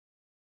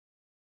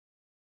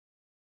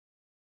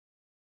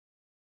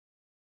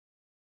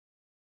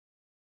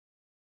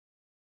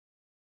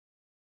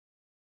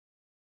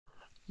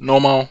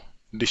Normal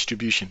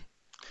distribution.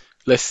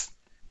 Let's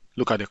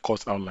look at the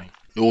course outline.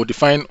 We will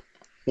define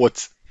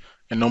what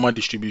a normal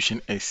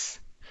distribution is.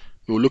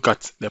 We will look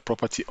at the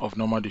property of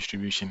normal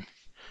distribution,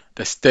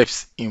 the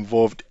steps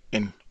involved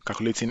in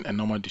calculating a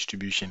normal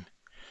distribution.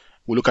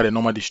 We'll look at the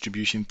normal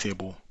distribution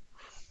table.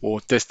 We'll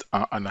test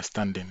our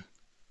understanding,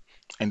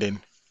 and then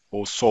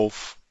we'll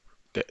solve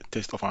the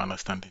test of our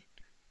understanding.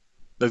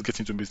 Let's get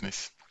into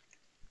business.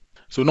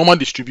 So normal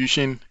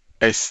distribution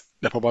is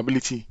the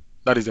probability,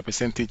 that is the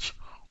percentage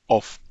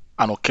of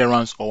an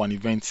occurrence or an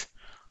event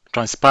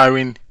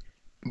transpiring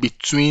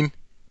between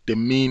the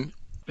mean,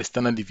 the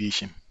standard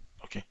deviation.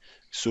 Okay,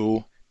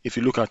 so if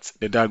you look at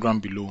the diagram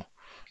below,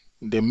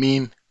 the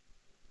mean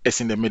is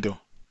in the middle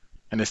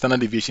and the standard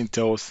deviation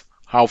tells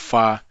how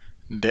far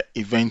the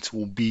event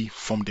will be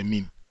from the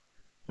mean.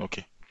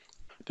 Okay,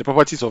 the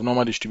properties of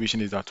normal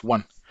distribution is that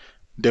one,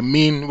 the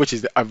mean, which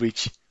is the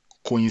average,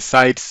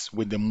 coincides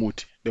with the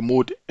mode. The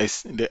mode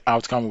is the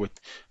outcome with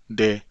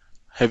the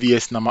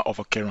heaviest number of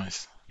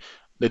occurrence.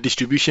 The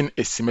distribution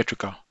is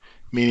symmetrical,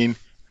 meaning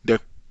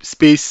the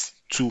space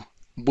to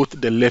both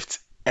the left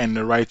and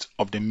the right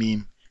of the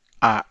mean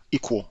are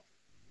equal.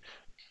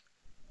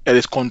 It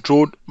is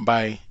controlled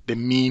by the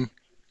mean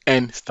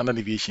and standard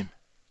deviation,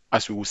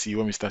 as we will see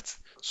when we start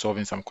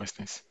solving some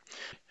questions.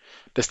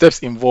 The steps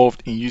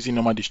involved in using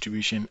normal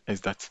distribution is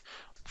that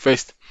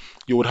first,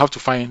 you would have to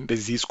find the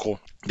z-score.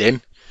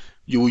 Then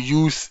you will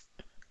use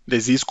the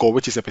z-score,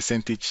 which is a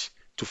percentage,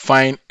 to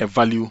find a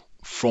value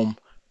from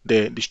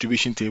the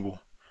distribution table.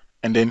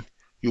 And then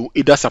you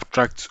either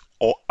subtract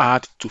or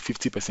add to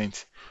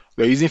 50%.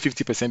 We're using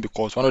 50%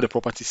 because one of the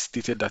properties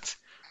stated that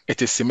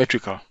it is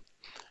symmetrical.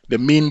 The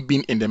mean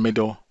being in the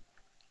middle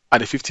at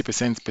the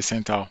 50%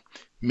 percentile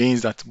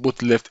means that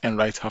both left and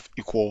right have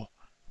equal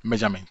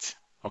measurement.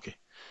 Okay,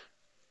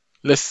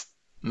 let's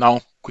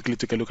now quickly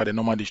take a look at the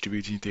normal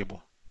distribution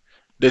table.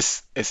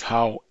 This is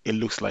how it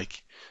looks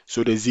like.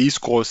 So the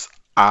z-scores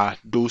are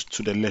those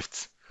to the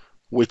left,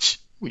 which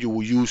you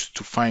will use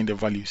to find the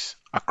values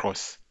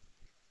across.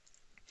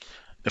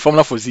 The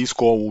formula for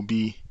z-score will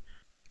be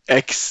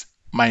x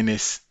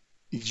minus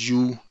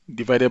u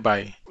divided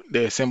by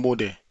the symbol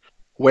there,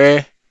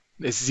 where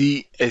the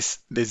z is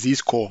the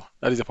z-score,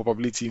 that is the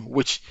probability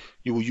which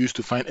you will use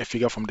to find a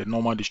figure from the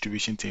normal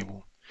distribution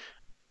table.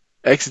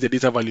 X is the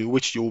data value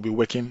which you will be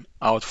working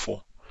out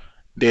for.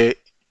 The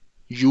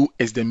u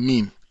is the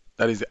mean,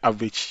 that is the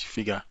average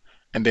figure,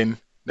 and then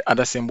the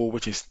other symbol,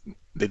 which is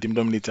the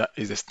denominator,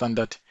 is the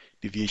standard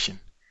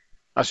deviation.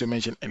 As we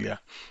mentioned earlier,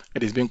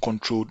 it is being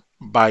controlled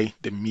by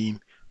the mean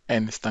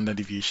and standard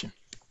deviation.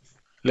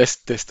 Let's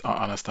test our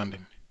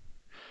understanding.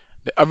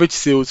 The average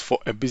sales for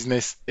a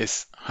business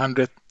is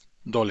 $100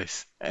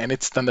 and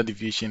its standard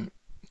deviation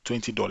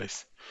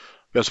 $20.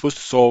 We are supposed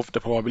to solve the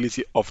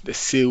probability of the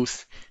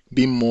sales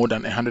being more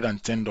than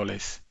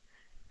 $110,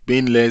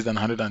 being less than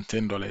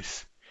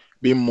 $110,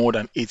 being more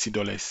than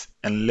 $80,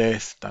 and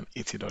less than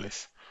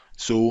 $80.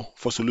 So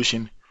for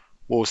solution,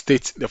 we'll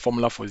state the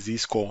formula for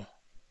z-score,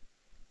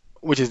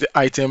 which is the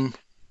item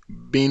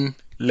being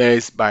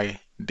less by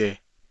the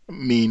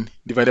mean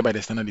divided by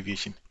the standard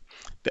deviation.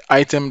 The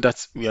item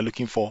that we are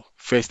looking for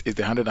first is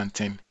the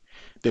 110.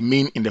 The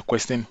mean in the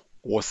question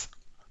was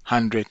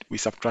 100. We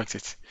subtract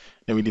it.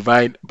 Then we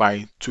divide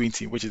by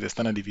 20, which is the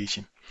standard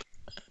deviation.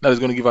 That is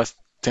going to give us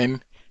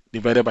 10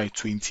 divided by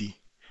 20,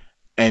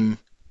 and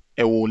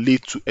it will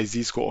lead to a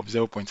z-score of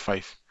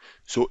 0.5.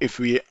 So if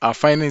we are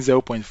finding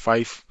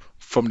 0.5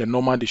 from the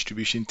normal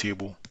distribution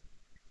table,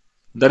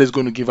 that is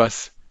going to give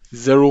us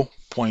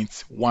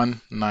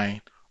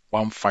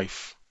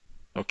 0.1915.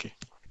 Okay,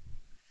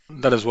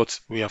 that is what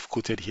we have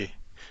quoted here.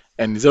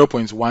 And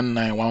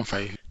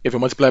 0.1915, if we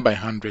multiply by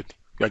 100,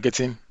 we are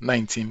getting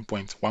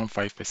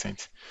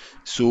 19.15%.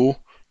 So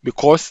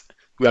because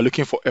we are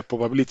looking for a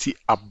probability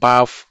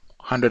above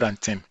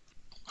 110,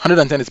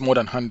 110 is more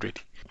than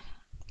 100,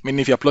 meaning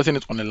if you are plotting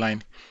it on a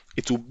line,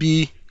 it will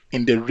be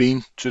in the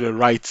range to the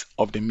right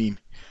of the mean.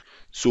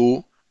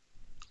 So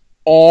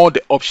all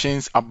the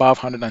options above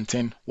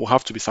 110 will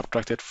have to be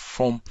subtracted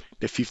from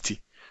the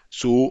 50.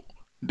 So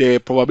the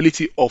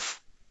probability of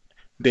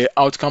the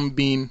outcome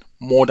being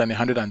more than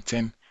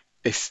 110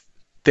 is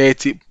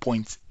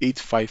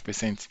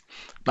 30.85%.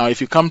 Now,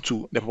 if you come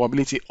to the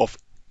probability of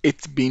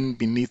it being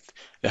beneath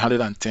the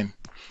 110,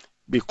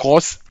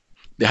 because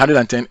the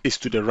 110 is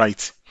to the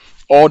right,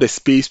 all the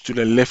space to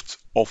the left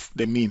of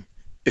the mean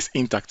is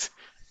intact,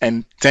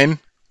 and 10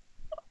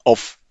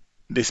 of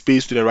the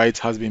space to the right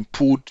has been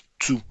pulled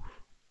to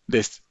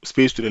the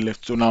space to the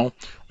left. So now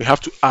we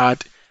have to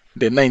add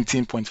the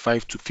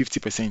 19.5 to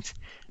 50%,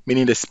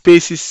 meaning the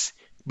spaces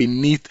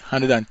beneath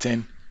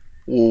 110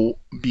 will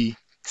be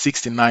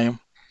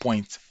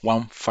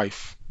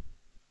 69.15.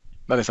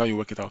 That is how you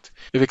work it out.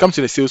 If it comes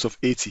to the sales of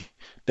 80,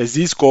 the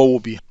z-score will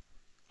be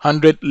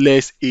 100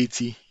 less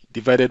 80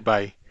 divided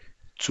by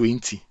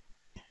 20.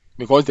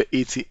 Because the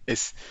 80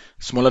 is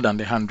smaller than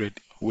the 100,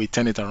 we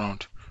turn it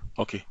around.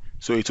 Okay,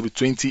 so it will be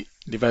 20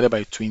 divided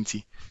by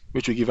 20,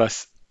 which will give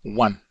us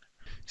 1.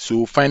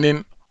 So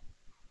finding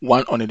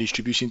 1 on a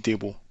distribution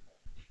table,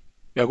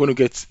 we are going to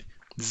get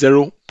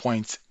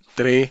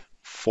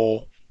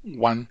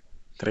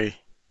 0.3413,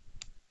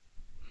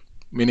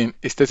 meaning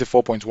it's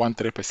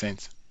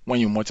 34.13% when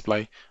you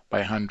multiply by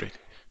 100.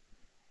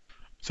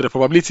 So the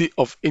probability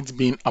of it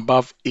being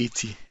above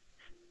 80,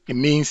 it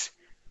means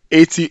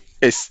 80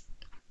 is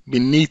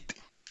beneath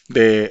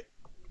the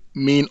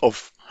mean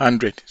of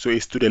 100, so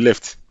it's to the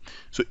left.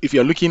 So if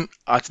you're looking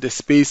at the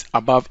space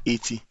above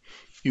 80,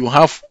 you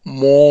have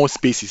more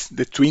spaces,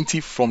 the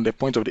 20 from the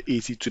point of the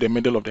 80 to the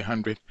middle of the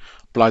 100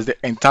 plus the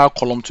entire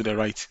column to the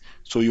right.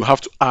 So you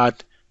have to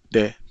add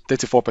the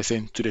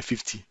 34% to the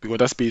 50 because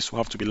that space will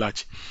have to be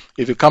large.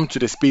 If you come to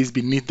the space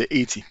beneath the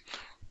 80,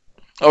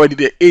 already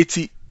the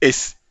 80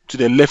 is to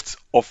the left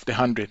of the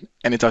 100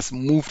 and it has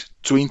moved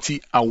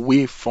 20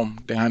 away from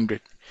the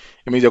 100.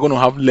 It means you're going to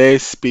have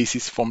less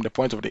spaces from the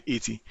point of the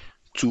 80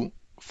 to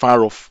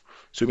far off.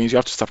 So it means you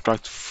have to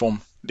subtract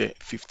from the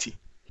 50.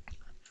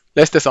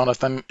 Let's test our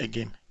understanding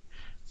again.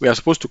 We are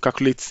supposed to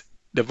calculate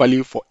the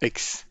value for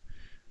x.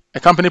 A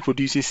company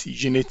produces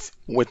units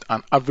with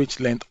an average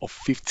length of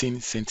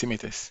 15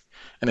 centimeters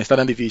and a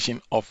standard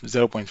deviation of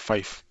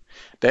 0.5.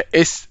 There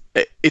is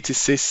a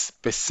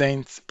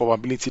 86%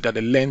 probability that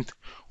the length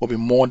will be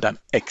more than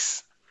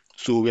x.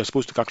 So we are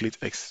supposed to calculate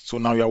x. So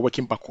now we are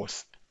working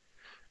backwards.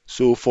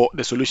 So for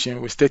the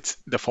solution, we state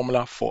the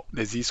formula for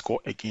the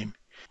z-score again.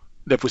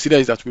 The procedure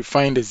is that we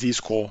find the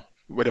z-score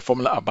with the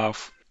formula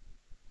above.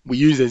 We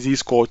use the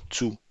z-score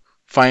to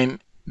find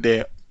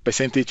the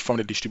percentage from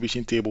the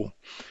distribution table.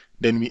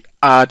 Then we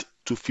add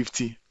to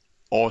 50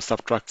 or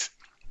subtract.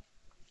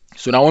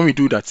 So now when we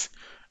do that,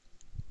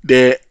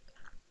 the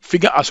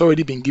figure has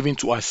already been given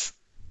to us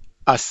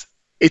as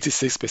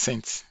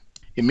 86%.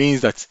 It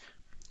means that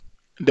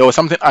there was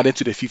something added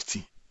to the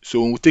 50.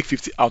 So when we take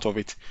 50 out of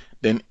it,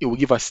 then it will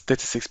give us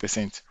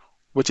 36%,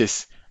 which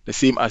is the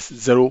same as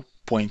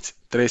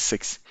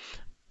 0.36.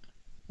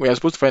 We are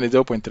supposed to find the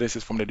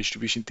 0.36 from the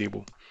distribution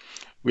table.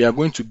 We are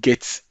going to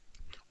get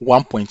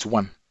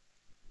 1.1.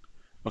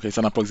 Okay, it's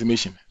an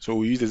approximation. So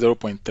we use the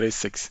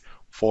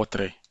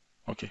 0.3643.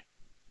 Okay.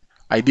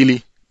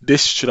 Ideally,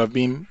 this should have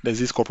been the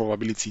z-score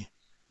probability.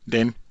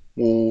 Then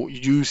we'll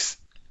use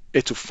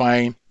it to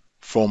find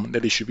from the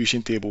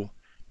distribution table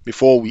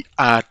before we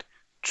add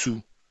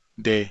to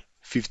the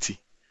 50.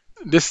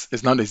 This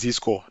is now the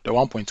z-score, the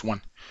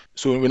 1.1.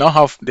 So we now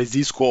have the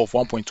z-score of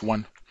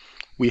 1.1.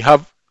 We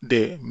have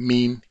the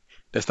mean,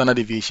 the standard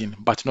deviation,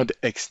 but not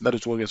the x. That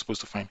is what we're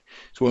supposed to find.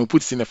 So when we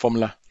put this in the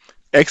formula,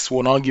 x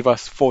will now give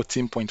us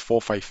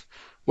 14.45,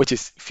 which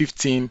is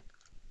 15,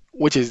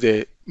 which is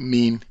the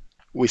mean.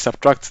 We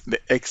subtract the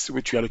x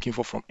which we are looking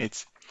for from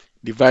it,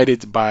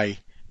 divided by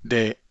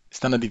the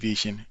standard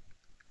deviation,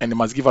 and it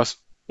must give us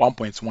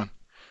 1.1.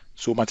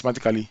 So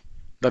mathematically,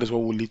 that is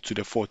what will lead to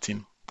the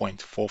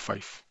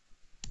 14.45.